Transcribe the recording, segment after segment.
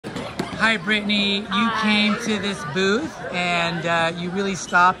Hi, Brittany. You Hi. came to this booth and you really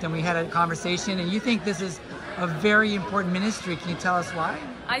stopped and we had a conversation, and you think this is a very important ministry. Can you tell us why?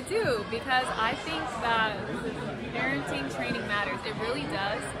 I do, because I think that parenting training matters. It really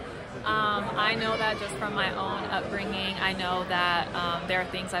does. I know that just from my own upbringing. I know that there are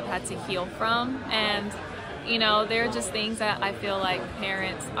things I've had to heal from, and you know, there are just things that I feel like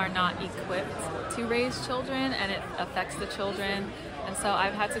parents are not equipped to raise children, and it affects the children. And so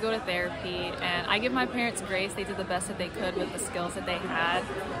I've had to go to therapy, and I give my parents grace. They did the best that they could with the skills that they had.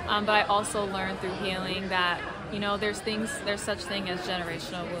 But I also learned through healing that, you know, there's such thing as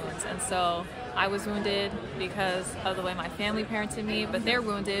generational wounds. And so I was wounded because of the way my family parented me, but they're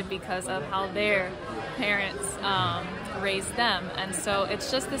wounded because of how their parents raised them. And so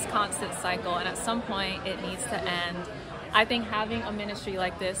it's just this constant cycle, and at some point it needs to end. I think having a ministry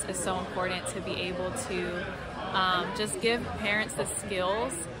like this is so important to be able to just give parents the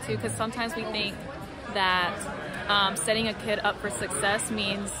skills to, because sometimes we think that setting a kid up for success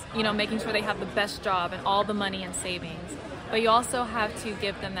means, you know, making sure they have the best job and all the money and savings. But you also have to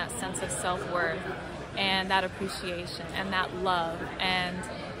give them that sense of self-worth and that appreciation and that love. And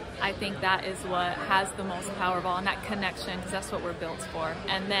I think that is what has the most power of all, and that connection, because that's what we're built for.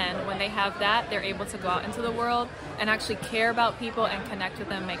 And then when they have that, they're able to go out into the world and actually care about people and connect with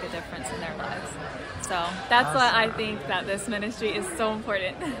them, make a difference in their lives. So that's why I think that this ministry is so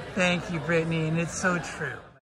important. Thank you, Brittany, and it's so true.